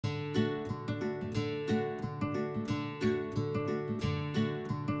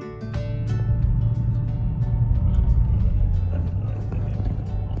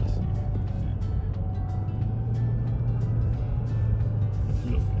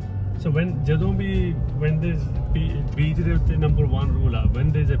So when there's beach ਦੇ ਉੱਤੇ number 1 rule ਆ,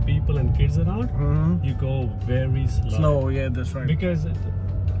 when there's a people and kids around, you go very slow. Yeah, that's right. Because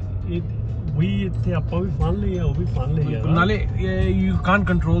ਇੱਥੇ ਆਪਾਂ ਵੀ fun ਲਈ ਆ, ਉਹ ਵੀ ਫਨ ਲਈ ਆ ਨਾਲੇ you can't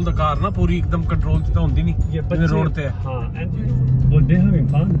control the car ਨਾ ਪੂਰੀ ਇੱਕਦਮ ਕੰਟਰੋਲ ਤੇ ਤਾਂ ਹੁੰਦੀ ਨਹੀਂ ਜਿਵੇਂ ਰੋਡ ਤੇ ਹਾਂ and they having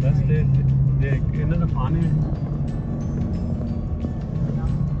fun, that's they ਇਹਨਾਂ ਦਾ ਫਨ ਹੈ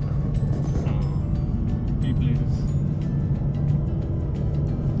people is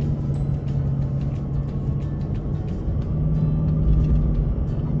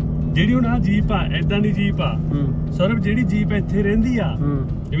ਜਿਹੜੀ ਹੁਣ ਆ ਜੀਪ ਆ ਇਦਾਂ ਦੀ ਜੀਪ ਆ ਸੌਰਵ, ਜਿਹੜੀ ਜੀਪ ਇੱਥੇ ਰਹਿੰਦੀ ਆ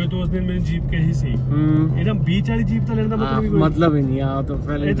ਜਿਵੇਂ ਤੂੰ ਉਸ ਦਿਨ ਮੈਨੂੰ ਜੀਪ ਕਹੀ ਸੀ, ਇਹਦਾ ਬੀਚ ਵਾਲੀ ਜੀਪ ਤਾਂ ਲੈਣ ਦਾ ਮਤਲਬ ਹੀ ਨਹੀਂ ਆ ਤਾਂ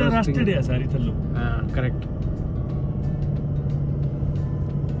ਪਹਿਲੇ ਇਹ ਤਾਂ ਰਸਟਡ ਆ ਸਾਰੀ ਥੱਲੋਂ। ਹਾਂ ਕਰੈਕਟ।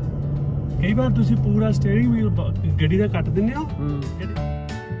 ਕਈ ਵਾਰ ਤੁਸੀਂ ਪੂਰਾ ਸਟੀਅਰਿੰਗ ਵੀਲ ਗੱਡੀ ਦਾ ਕੱਟ ਦਿੰਦੇ ਹੋ।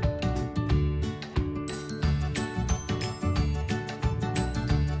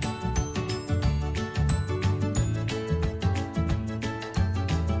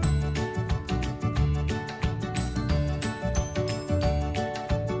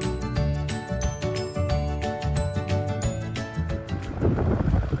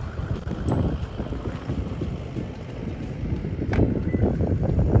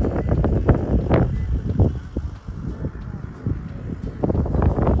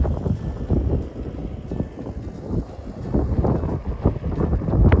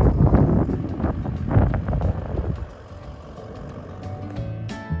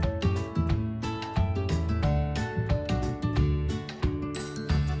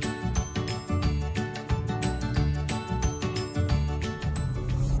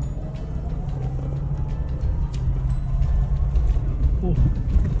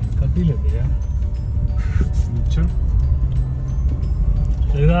 ਕੱਢੀ ਲੈਂਦੇ ਆ ਚਲ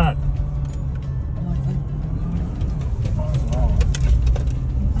ਇਹਦਾ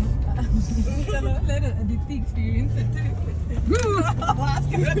ਚਲੋ let Aditi experience it too. I'll ask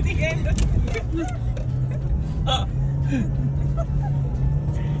her at the end.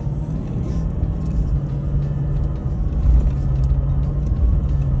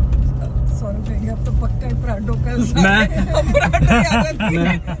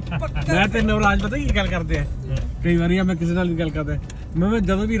 ਮੈਂ ਤੇ ਨਵਰਾਜ ਪਤਾ ਕੀ ਗੱਲ ਕਰਦੇ ਆ ਕਈ ਵਾਰੀ ਮੈਂ ਕਿਸੇ ਨਾਲ ਵੀ ਗੱਲ ਕਰਦਾ ਮੈਂ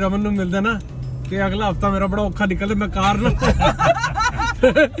ਜਦੋਂ ਵੀ ਰਮਨ ਨੂੰ ਮਿਲਦਾ ਨਾ ਕਿ ਅਗਲਾ ਹਫਤਾ ਮੇਰਾ ਬੜਾ ਔਖਾ ਨਿਕਲੇ ਮੈਂ ਕਾਰ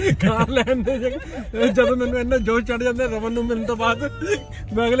ਲੈਣ ਦੇ ਜਦੋਂ ਮੈਨੂੰ ਇੰਨਾ ਜੋਸ਼ ਚੜ ਜਾਂਦਾ ਰਮਨ ਨੂੰ ਮਿਲਣ ਤੋਂ ਬਾਅਦ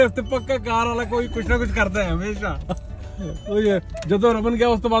ਮੈਂ ਅਗਲੇ ਹਫਤੇ ਪੱਕਾ ਕਾਰ ਵਾਲਾ ਕੋਈ ਕੁਛ ਨਾ ਕੁਛ ਕਰਦਾ ਹੈ ਹਮੇਸ਼ਾ। ਜਦੋਂ ਰਮਨ ਗਿਆ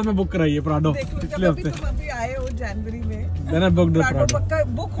ਉਸ ਤੋਂ ਬਾਅਦ मैं बुक कराई है प्राडो पिछले हफ्ते अभी आए हो जनवरी में मैंने बुक द प्राडो पक्का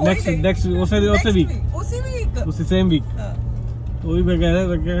बुक हो नेक्स्ट उसी वीक उसी सेम वीक तो भी मैं कह रहा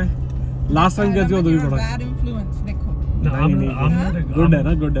था लास्ट टाइम कैसे हो तो भी बड़ा बैड इन्फ्लुएंस देखो I'm good है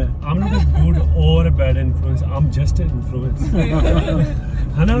ना good है I'm not a good or a bad influence, I'm just an influence.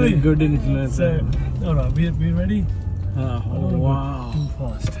 है ना भाई good influence all right we ready? oh wow too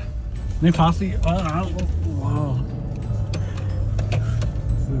fast नहीं fast ही wow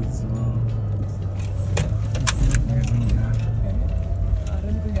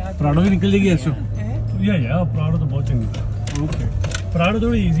प्राडो भी निकल जाएगी ऐसे या प्राडो तो बहुत चंगी है। ओके प्राडो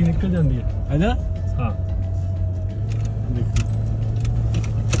थोड़ी इजी निकल जाती है अच्छा हाँ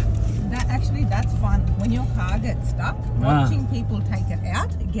actually that's fun when your car gets stuck watching people take it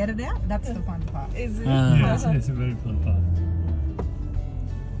out get it out that's the fun part is it yes it's a very fun part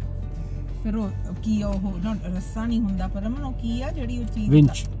ਫਿਰ ਉਹ ਕੀ ਉਹ ਨਾ ਰੱਸਾ ਨਹੀਂ ਹੁੰਦਾ ਪਰ ਮਨ ਉਹ ਕੀ ਆ ਜਿਹੜੀ ਉਹ ਚੀਜ਼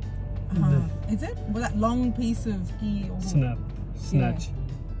winch ਹਾਂ is it with that long piece of ਕੀ ਉਹ snatch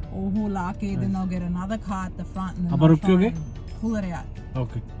ਉਹ ਲਾ ਕੇ then they'll get another car at the front and ਆਪਾਂ ਰੁਕਿਓਗੇ pull it out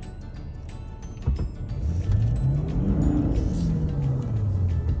okay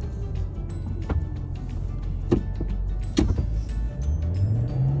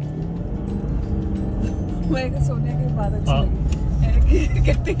मैं सोने के बाद अच्छी लगी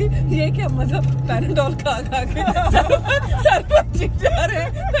कहती ये क्या मजा पैराडोल खा के सर पर चिट जा रहे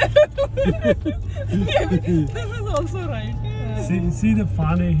this is also right see the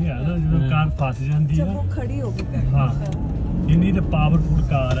fun है ना जब कार फंस जाती है जब वो खड़ी होगी हाँ you need a powerful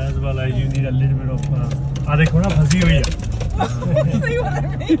car as well as you need a little bit of देखो ना फंसी हुई है सही बात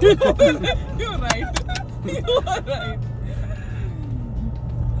है you're right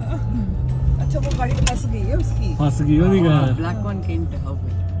अच्छा वो गाड़ी फंस गई है उसकी फंस गई होगी कहाँ black one came to help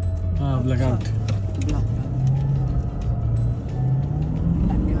it हाँ black out black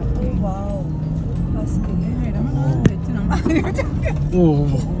wow फंस गई है मैडम बेचना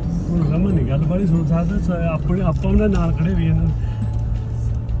ओह रमन नहीं गल बड़ी सुन सकते अपने आप उन्हें नाल खड़े हुए हैं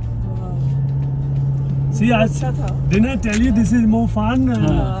see I didn't I tell you this is more fun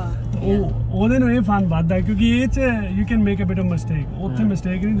ਉਹਦੇ ਨੂੰ ਇਹ ਫਨ ਵੱਧਦਾ ਕਿਉਂਕਿ ਇਹ ਚ you can make a bit of mistake ਉੱਥੇ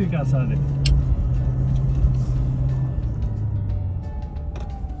ਮਿਸਟੇਕ ਨਹੀਂ ਕਰ ਸਕਦੇ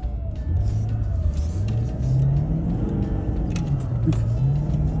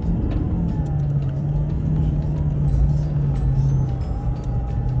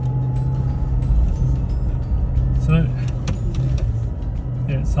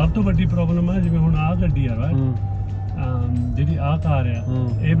ਸਭ ਤੋਂ ਵੱਡੀ ਪ੍ਰੋਬਲਮ ਹੈ ਜਿਵੇਂ ਹੁਣ ਆਹ ਗੱਡੀ ਆ ਰਾਈਟ ਜਿਹੜੀ ਆਹ ਕਾਰ ਆ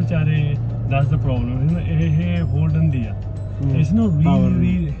ਇਹ ਵਿਚਾਰੇ ਦੱਸ ਦਾ ਪ੍ਰੋਬਲਮ ਇਹ ਹੋਲਡਨ ਦੀ ਆ ਇਸ ਨੂੰ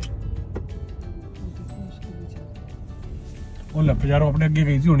ਰੀ ਉਹ ਲੈ ਪਜਾਰੋ ਆਪਣੇ ਅੱਗੇ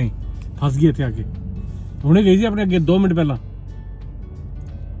ਗਈ ਸੀ ਹੁਣੀ ਫਸ ਗਈ ਇੱਥੇ ਆ ਕੇ ਹੁਣੇ ਗਈ ਸੀ ਆਪਣੇ ਅੱਗੇ 2 ਮਿੰਟ ਪਹਿਲਾਂ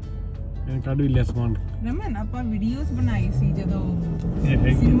ਇਹ ਕਾਢੂ ਲਿਆ ਸਮਾਨ ਰਮਨ ਆਪਾਂ ਵੀਡੀਓਜ਼ ਬਣਾਈ ਸੀ ਜਦੋਂ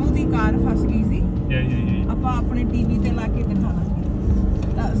ਸਿੰਮੂ ਦੀ ਕਾਰ ਫਸ ਗਈ ਸੀ ਆਪਾਂ ਆਪਣੇ ਟੀਵੀ ਤੇ ਲਾ ਕੇ ਦਿਖਾਵਾਂਗੇ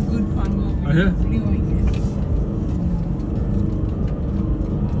that was good fun videoing it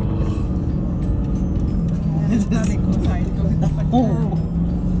ਇਹਦਾ ਦੇਖੋ ਸਾਈਡ ਤੋਂ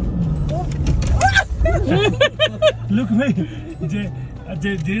ਲੁੱਕ ਵੇ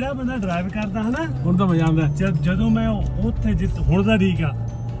ਜਿਹੜਾ ਬੰਦਾ ਡਰਾਈਵ ਕਰਦਾ ਹਨਾ ਹੁਣ ਤਾਂ ਮਜ਼ਾ ਆਉਂਦਾ ਜਦੋਂ ਮੈਂ ਉੱਥੇ ਹੁਣ ਦਾ ਠੀਕ ਆ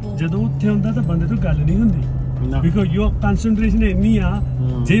ਜਦੋਂ ਉੱਥੇ ਹੁੰਦਾ ਤਾਂ ਬੰਦੇ ਤੋਂ ਗੱਲ ਨਹੀਂ ਹੁੰਦੀ ਬਿਕੋਜ਼ ਯੂਰ ਕਨਸੈਂਟਰੇਸ਼ਨ ਇੰਨੀ ਆ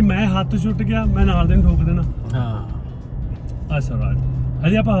ਜੇ ਮੈਂ ਹੱਥ ਛੁੱਟ ਗਿਆ ਮੈਂ ਨਾਲ ਦੇ ਨੂੰ ਠੋਕ ਦੇਣਾ ਹਾਂ ਅਸਰ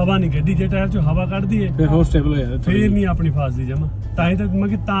ਹਜੇ ਆਪਾਂ ਹਵਾ ਨਹੀਂ ਕੱਢੀ ਜੇ ਟਾਇਰ ਚੋਂ ਹਵਾ ਕੱਢ ਦਈਏ ਫਿਰ ਹੋਰ ਸਟੇਬਲ ਹੋ ਜਾਂਦਾ ਫੇਰ ਨਹੀਂ ਆਪਣੀ ਫਸਦੀ ਜਮਾ ਤਾਂ ਹੀ ਤਾਂ ਮੈਂ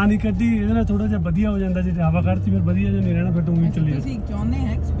ਕਿ ਤਾਂ ਨਹੀਂ ਕੱਢੀ ਇਹਦੇ ਨਾਲ ਥੋੜਾ ਜਿਹਾ ਵਧੀਆ ਹੋ ਜਾਂਦਾ ਜੇ ਹਵਾ ਕੱਢਤੀ ਫਿਰ ਵਧੀਆ ਜਿਹਾ ਨਹੀਂ ਰਹਿਣਾ ਫਿਰ ਤੂੰ ਚੱਲੀ ਤੁਸੀਂ ਚਾਹੁੰਦੇ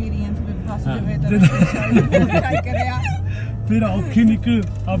ਹੈ ਐਕਸਪੀਰੀਅੰਸ ਵਿਦ ਫਸਟ ਜਵੇ ਤਾਂ ਟਰਾਈ ਕਰਿਆ ਫਿਰ ਔਖੀ ਨਿਕਲ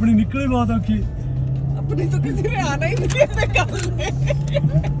ਆਪਣੀ ਨਿਕਲੇ ਬਹੁਤ ਔਖੀ ਆਪਣੀ ਤਾਂ ਕਿਸੇ ਨੇ ਆਣਾ ਹੀ ਨਹੀਂ ਇਹ ਗੱਲ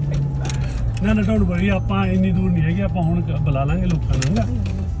ਨਾ ਡੋਂਟ ਵਰੀ ਆਪਾਂ ਇੰਨੀ ਦੂਰ ਨਹੀਂ ਹੈਗੇ ਆਪਾਂ ਹੁਣ ਬੁਲਾ ਲਾਂਗੇ ਲੋਕਾਂ ਨੂੰ ਹੈਗਾ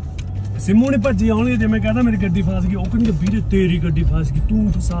ਸਿੰਮੂ ਨੇ ਭੱਜੀ ਆਉਣਗੇ ਜੇ ਮੈਂ ਕਹਿੰਦਾ ਮੇਰੀ ਗੱਡੀ ਫਸ ਗਈ ਉਹ ਕਹਿੰਦੇ ਵੀਰੇ ਤੇਰੀ ਗੱਡੀ ਫਸ ਗਈ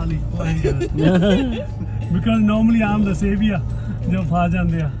ਤੂੰ ਫਸਾ ਲਈ ਬਿਕਾਜ਼ ਨਾਰਮਲੀ ਆਮ ਦਾ ਸੇਵੀਆ ਜੋ ਫਸ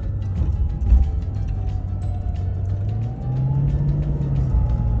ਜਾਂਦੇ ਆ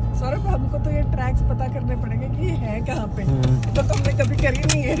सौरभ हमको तो ये ट्रैक्स पता करने पड़ेंगे कि ये है कहाँ पे तो तुमने कभी करी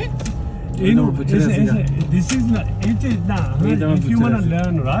नहीं है this is not it is not if you want to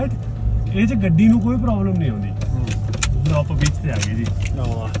learn right ਇਹ ਚ ਗੱਡੀ ਨੂੰ ਕੋਈ ਪ੍ਰੋਬਲਮ ਨਹੀਂ ਆਉਂਦੀ ਜਦੋਂ ਆਪਾਂ ਵਿੱਚ ਤੇ ਆ ਗਏ ਜੀ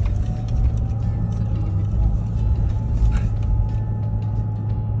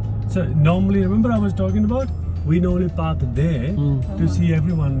So normally, remember I was talking about? We normally park there to see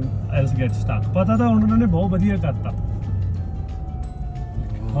everyone else get stuck. पता था उन्होंने बहुत बढ़िया करता.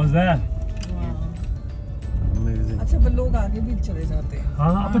 How's that? Amazing. अच्छा वो लोग आगे भी चले जाते हैं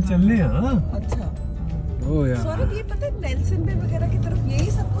हाँ आप चलने हाँ. अच्छा Oh yeah. सौरभ ये पता है नेल्सन बे वगैरह की तरफ यही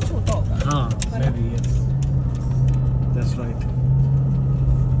सब कुछ होता होगा हाँ maybe yes. That's right.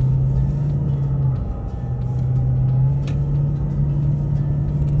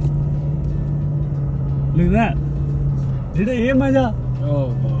 Look at that. ਜਿਹੜਾ ਇਹ ਮਜ਼ਾ Oh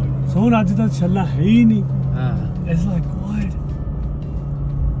boy. ਸੋਨ ਅੱਜ ਤੱਕ ਛੱਲਾ ਹੈ ਹੀ ਨਹੀਂ. हाँ. It's like what?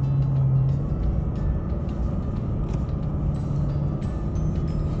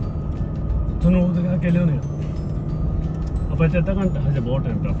 ਤੁਹਾਨੂੰ ਉਹ ਦਿਖਾ ਕੇ ਲਿਆਉਣੇ ਆ ਆਪਾਂ ਇੱਥੇ ਅੱਧਾ ਘੰਟਾ ਹਜੇ ਬਹੁਤ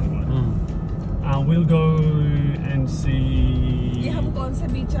ਟਾਈਮ ਤਾਂ ਆਪਣੇ ਕੋਲ we'll go and see ये हम कौन से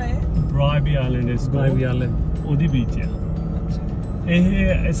बीच आए हैं Brisbane Island is Brisbane Island. ਉਹਦੀ beach ਹੈ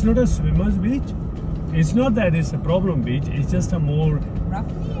it's not a swimmer's beach it's not that it's a problem beach it's just a more rough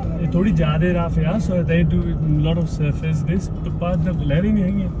नहीं है ਇਹ ਥੋੜੀ ਜ਼ਿਆਦਾ ਰਫ ਆ so they do a lot of surface this part the ਲਹਿਰੀ ਨਹੀਂ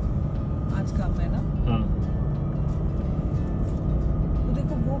ਹੈਗੀ आज कम है ना ਹਾਂ वो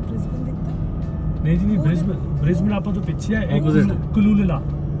देखो वो ब्रिस्बेन दिखता है ਨਹੀਂ ਜੀ ਬ੍ਰਿਸਬਨ ਆਪਾਂ ਤੋਂ ਪਿੱਛੇ ਹੈ Opposite. ਕੁਲੂਲਲਾ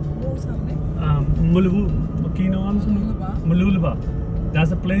वो सामने ਮਲੂ ਕੀ ਨਾਮ ਹੈ Mululuba. ਮਲੂਲਬਾ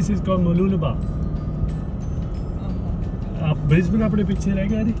that's the place is called ਮਲੂਲਬਾ आप ब्रिस्बेन अपने पीछे रह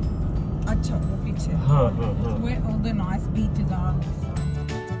गए अरे अच्छा वो पीछे हाँ हाँ हाँ where all the nice beaches are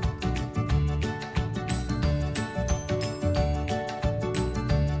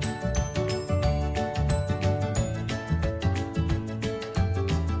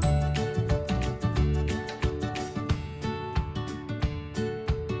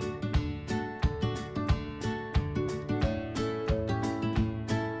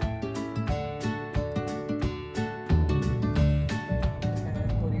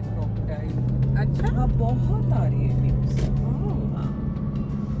अच्छा बहुत आ रही है views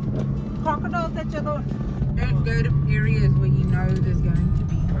crocodiles that चलो don't go to areas where you know there's going to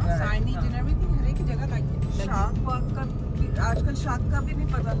be signage and everything हर एक जगह like shark park का आजकल shark का भी नहीं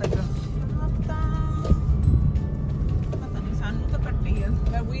पता लगा पता नहीं सानू तो कट्टे है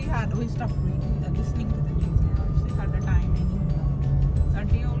but we stopped reading listening to the news now actually साडा time ही नहीं ਹੁੰਦਾ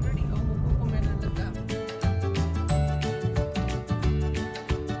ਸਾਡੀ already ਉਹ ਕੋ ਮੈਨੂੰ ਲੱਗਾ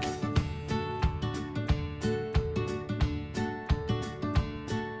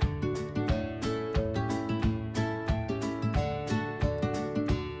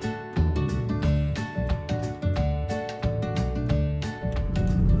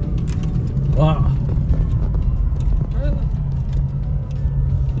Wow.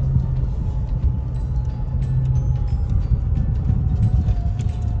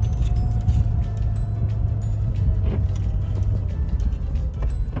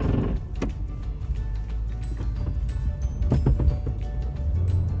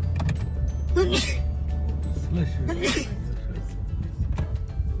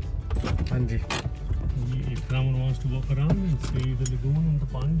 Anji. If someone wants to walk around and see the lagoon and the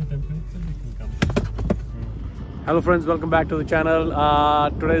pond, the temperature, they can come. Hello friends, welcome back to the channel.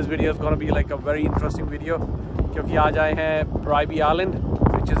 Today's video is going to be like a very interesting video क्योंकि आज आए हैं Brisbane Island,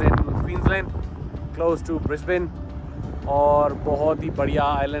 which is in Queensland, close to Brisbane, और बहुत ही बढ़िया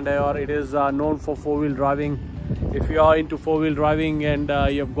island है और it is known for four-wheel driving. If you are into four-wheel driving and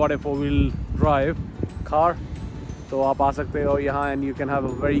you've got a four-wheel drive car, तो आप आ सकते हो यहाँ and you can have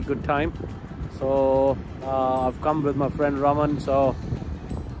a very good time. So I've come with my friend Raman, so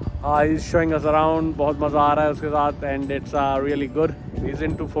he's showing us around. बहुत मज़ा आ रहा है उसके साथ and it's really good. He's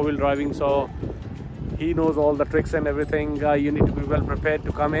into four-wheel driving, so he knows all the tricks and everything. You need to be well prepared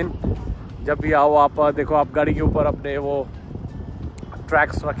to come in. जब भी आओ आप देखो आप गाड़ी के ऊपर अपने वो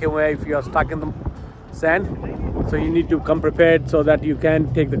tracks रखे हुए हैं. If you are stuck in the sand, so you need to come prepared so that you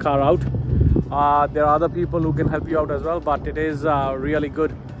can take the car out. There are other people who can help you out as well, but it is really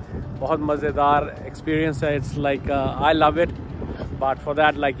good. बहुत मज़ेदार experience है. It's like I love it, but for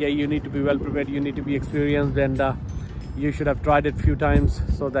that, like, yeah, you need to be well prepared, you need to be experienced, and you should have tried it few times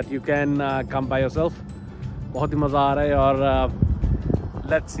so that you can come by yourself. बहुत ही मज़ा आ रहा है और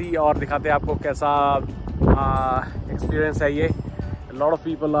let's see और दिखाते हैं आपको कैसा experience है ये. A lot of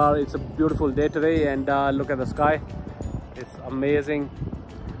people are. It's a beautiful day today, and look at the sky. It's amazing,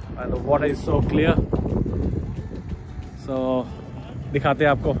 and the water is so clear. So दिखाते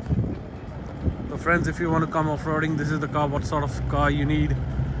हैं आपको. So friends, if you want to come off-roading, this is the car. What sort of car you need?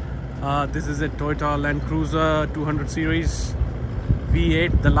 This is a Toyota Land Cruiser 200 series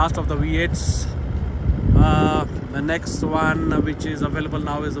V8, the last of the V8s. The next one which is available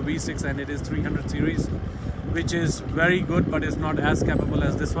now is the V6, and it is 300 series, which is very good, but it's not as capable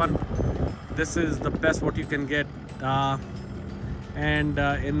as this one. This is the best what you can get, and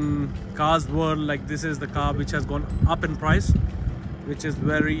in cars world, like, this is the car which has gone up in price, which is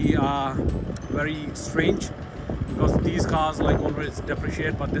very strange, because these cars like always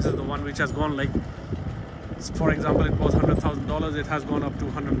depreciate, but this is the one which has gone, like, for example, it was $100,000, it has gone up to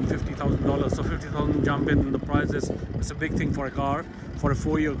 $150,000. So 50,000 jump in the price is a big thing for a car, for a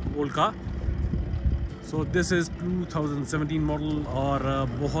 4-year-old car. So this is 2017 model और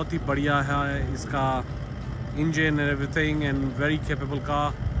बहुत ही बढ़िया है इसका engine and everything, and very capable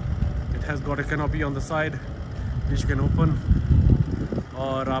car. It has got a canopy on the side which you can open,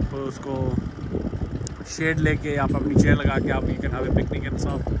 और आप उसको shade लेके आप अपनी चेयर लगा के आप you can have a picnic and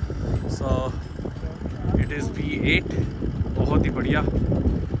stuff. So it is V8, बहुत ही बढ़िया,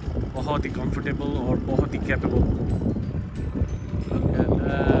 बहुत ही comfortable और बहुत ही capable. Look at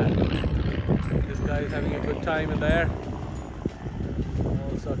that. This guy is having a good time in there,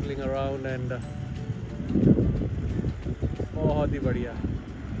 all circling around, and बहुत ही बढ़िया.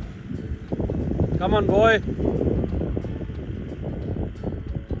 Come on, boy.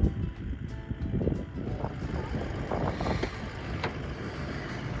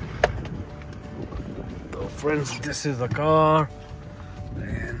 So friends, this is the car,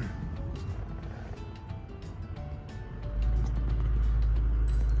 and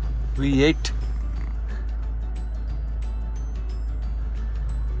V8.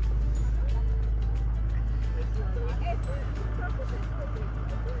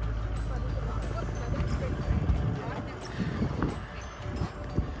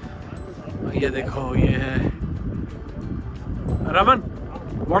 ये देखो, ये है Raman.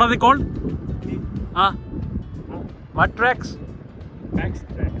 What are they called? What tracks? Max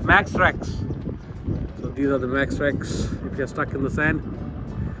tracks. Max tracks. So these are the max tracks. If you're stuck in the sand,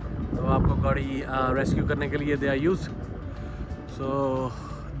 तो आपको गाड़ी rescue करने के लिए they are used. So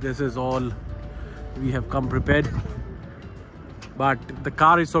this is all we have come prepared. But the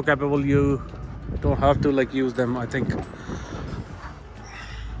car is so capable, you don't have to like use them, I think.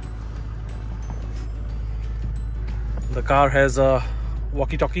 The car has a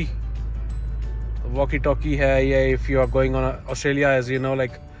walkie-talkie. Walkie-talkie hai, yeah, if you are going on Australia, as you know,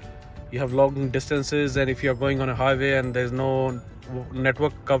 like, you have long distances, and if you are going on a highway and there's no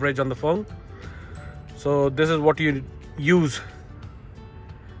network coverage on the phone, so this is what you use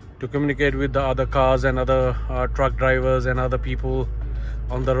to communicate with the other cars and other truck drivers and other people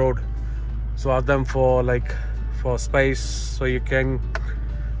on the road. So ask them for space, so you can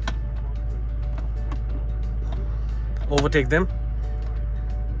overtake them.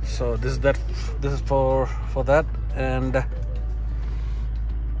 So this is for that, and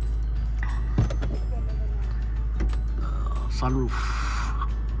sunroof,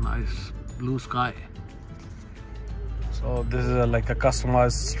 nice blue sky. So this is like a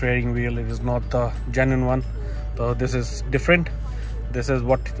customized steering wheel. It is not the genuine one, so this is different. This is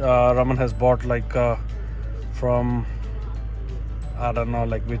what Raman has bought, like from I don't know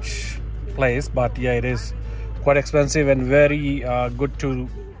like which place, but yeah, it is quite expensive and very good to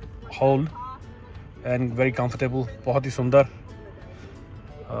hold and very comfortable. बहुत ही सुंदर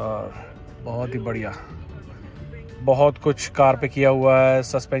और बहुत ही बढ़िया. बहुत कुछ car पे किया हुआ है.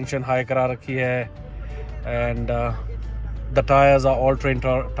 सस्पेंशन हाई करा रखी है, and the tires are all train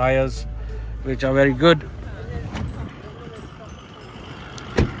tires which are very good.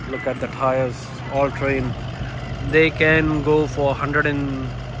 Look at the tires, all train. They can go for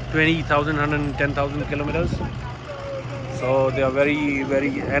 120,000 110,000 kilometers, so they are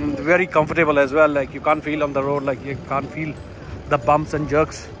very comfortable as well. Like you can't feel on the road, like you can't feel the bumps and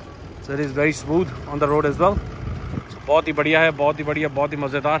jerks, so it is very smooth on the road as well. So बहुत ही बढ़िया है, बहुत ही बढ़िया, बहुत ही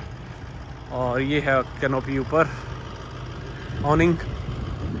मज़ेदार. और ये है कैनोपी ऊपर, awning.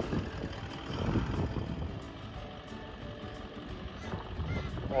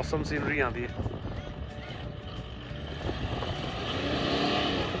 Awesome scenery आती है.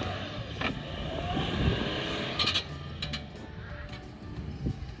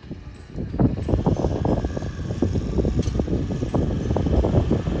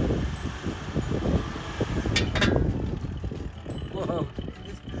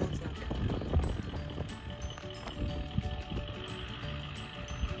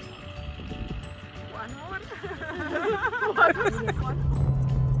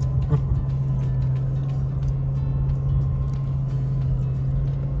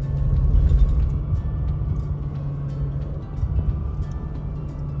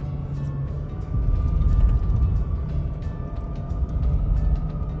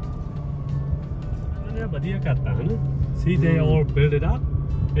 ਵਧੀਆ ਕਰਤਾ ਹੈ ਨਾ. See they all build it up.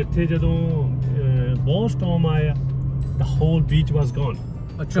 ਇੱਥੇ ਜਦੋਂ ਬਹੁਤ storm ਆਇਆ, the whole beach was gone.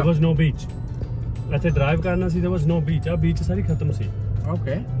 There was no beach. ਇੱਥੇ ਡਰਾਈਵ ਕਰਨਾ ਸੀ, there was no beach. ਆ beach ਸਾਰੀ ਖਤਮ ਸੀ.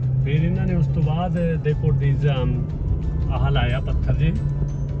 Okay. ਫਿਰ ਇਹਨਾਂ ਨੇ ਉਸ ਤੋਂ ਬਾਅਦ they put these ਆਹ ਲਾਇਆ ਪੱਥਰ ਜੇ.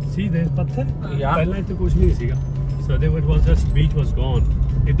 See ਦੇ ਪੱਥਰ ਪਹਿਲਾਂ ਇੱਥੇ ਕੁਝ ਨਹੀਂ ਸੀਗਾ. So there was just beach was gone.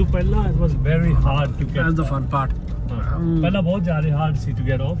 ਇਹ ਤੋਂ ਪਹਿਲਾਂ it was very hard to get. That's the fun part. ਪਹਿਲਾਂ ਬਹੁਤ ਜ਼ਿਆਦਾ hard C to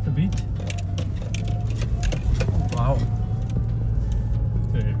get off the beach. Wow.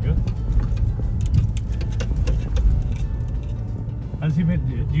 There you go. ਅਸੀਂ ਫਿਰ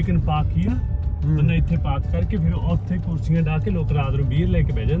you can park here. ਬੰਦਾ ਇੱਥੇ ਪਾਰਕ ਕਰਕੇ ਫਿਰ ਉੱਥੇ ਕੁਰਸੀਆਂ ਢਾ ਕੇ ਲੋਕ ਰਾਤ ਨੂੰ ਬੀਅਰ ਲੈ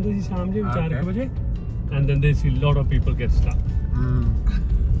ਕੇ ਬਹਿ ਜਾਂਦੇ ਸੀ ਸ਼ਾਮ ਜੇ 4 ਵਜੇ. And then they see a lot of people get stuck.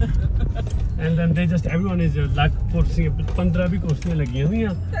 And then they just everyone is like ਕੁਰਸੀਆਂ 15 ਵੀ ਕੁਰਸੀਆਂ ਲੱਗੀਆਂ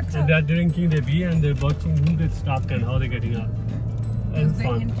ਹੋਈਆਂ, and they are drinking their beer and they're watching who gets stuck and how they're getting out. And it's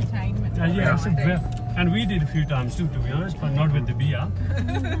fun. Entertainment. Yeah, and we did a few times too, to be honest, but not with the beer.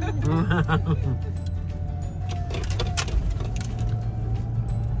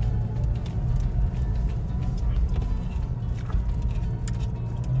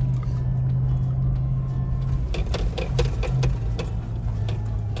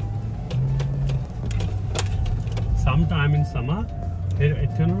 Sometime in summer, फिर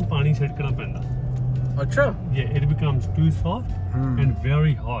इत्थे उन्होंने पानी छिड़कना पैंदा. अच्छा. Yeah, it becomes too soft and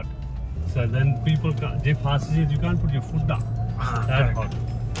very hot. So then people, they passes it, you can't put your foot down. That hot.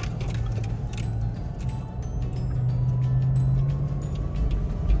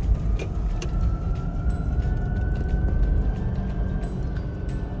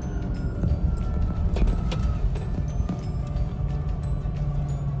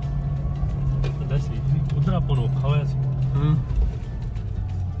 So that's it. उधर अपन औखा होया सी.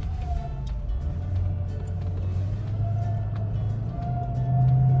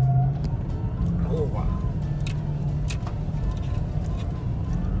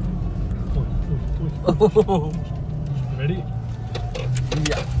 Ready?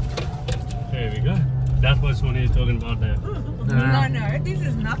 Yeah. There we go. That was when he was talking about that. No, this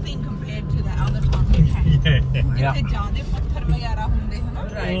is nothing compared to the other time we came. Yeah. Jade patthar wagera hunde hai na.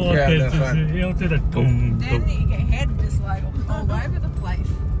 Right. Yeah, that's right. Then your head just like all over the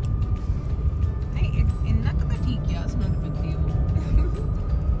place. Hey, inna ka ta theek hai, it's not a big deal.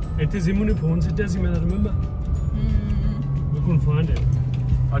 ਇੱਥੇ ਜ਼ਿਮੂ ਨੇ phone ਸਿੱਟਿਆ ਸੀ, ਮੈਂ remember. We couldn't find it.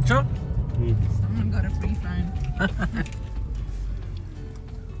 अच्छा. Someone got a free phone.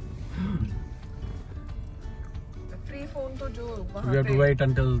 The free phone तो जो We have to wait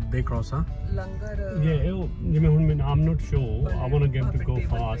until they cross, huh? Langar Yeah, ਜਿਵੇਂ ਹੁਣ I'm not sure. I want them to go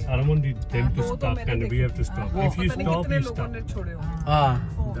fast. I don't want them to stop and we have to stop. If you stop, you stop. छोड़े हो Ah,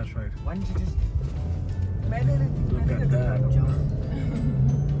 that's right. Once it is मैं दे रही थी Look at that.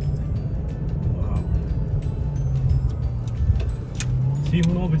 Wow. See,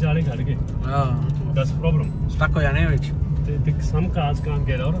 ਹੁਣ ਉਹ ਵਿਚਾਲੇ ਖੜ ਗਏ. That's the problem. Stuck ਹੋ ਜਾਣੇ ਵਿੱਚ. Some cars can't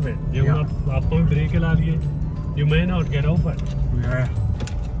get out of it. ਜੇ ਹੁਣ ਆਪਾਂ ਵੀ ਬ੍ਰੇਕ ਲਾ ਲਈਏ, you may not get over. Yeah.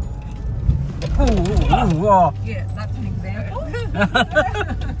 Oh. Yeah, that's an example.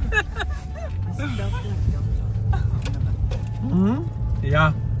 Yeah.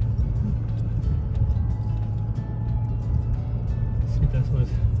 See, that's what.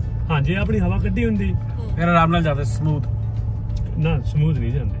 ਹਾਂ ਜੇ ਆਪਣੀ ਹਵਾ ਕੱਢੀ ਹੁੰਦੀ ਫਿਰ ਆਰਾਮ ਨਾਲ ਜਾਂਦੇ smooth. ਨਾ ਸਮੂਥ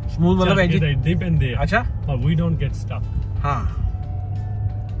ਨਹੀਂ ਜਾਂਦੇ. Smooth ਮਤਲਬ ਹੈ ਜੀ ਇਦਾਂ ਹੀ ਪੈਂਦੇ ਆ. ਅੱਛਾ. We don't get stuck. ਹਾਂ.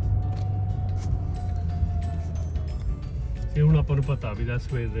 See, ਹੁਣ ਆਪਾਂ ਨੂੰ ਪਤਾ ਵੀ that's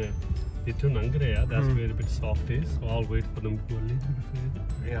where the ਇੱਥੋਂ ਲੰਘ ਰਹੇ ਆ. That's where a bit soft is. So I'll wait for them to go a little bit further.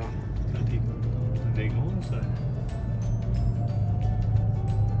 Yeah. ਚੱਲ ਠੀਕ ਆ. They go inside.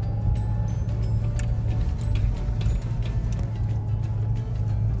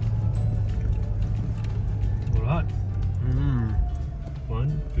 All right. 1,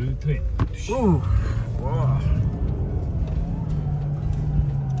 2, 3. Ooh. Wow.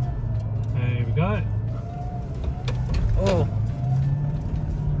 There we go. Oh.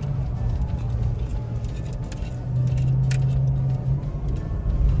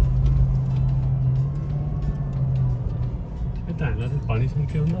 ਇਹ ਤਾਂ ਲੱਗਦਾ ਪਾਣੀ ਸੁਣ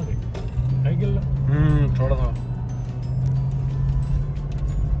ਕੇ ਹੁੰਦਾ ਵੇ ਹੈ ਗਿੱਲਾ ਥੋੜਾ ਥੋੜਾ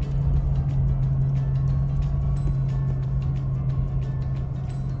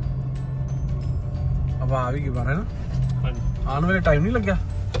अब आ भी बार है ना ਹਾਂਜੀ आने वाले टाइम नहीं लग गया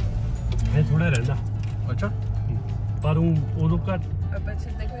ਇਹ ਥੋੜਾ ਰਹਿੰਦਾ अच्छा ਪਰ ਉਦੋਂ ਘੱਟ अब अच्छे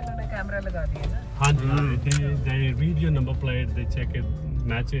देखो इन्होंने कैमरा लगा दिया ना ਹਾਂਜੀ they read your number plate, they check it,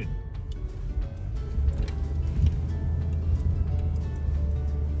 match it.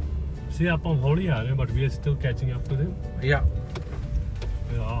 See, ਆਪਾਂ ਹੌਲੀ ਆ ਰਹੇ but we are still catching up to them. या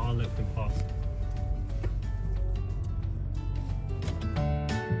I'll let them pass.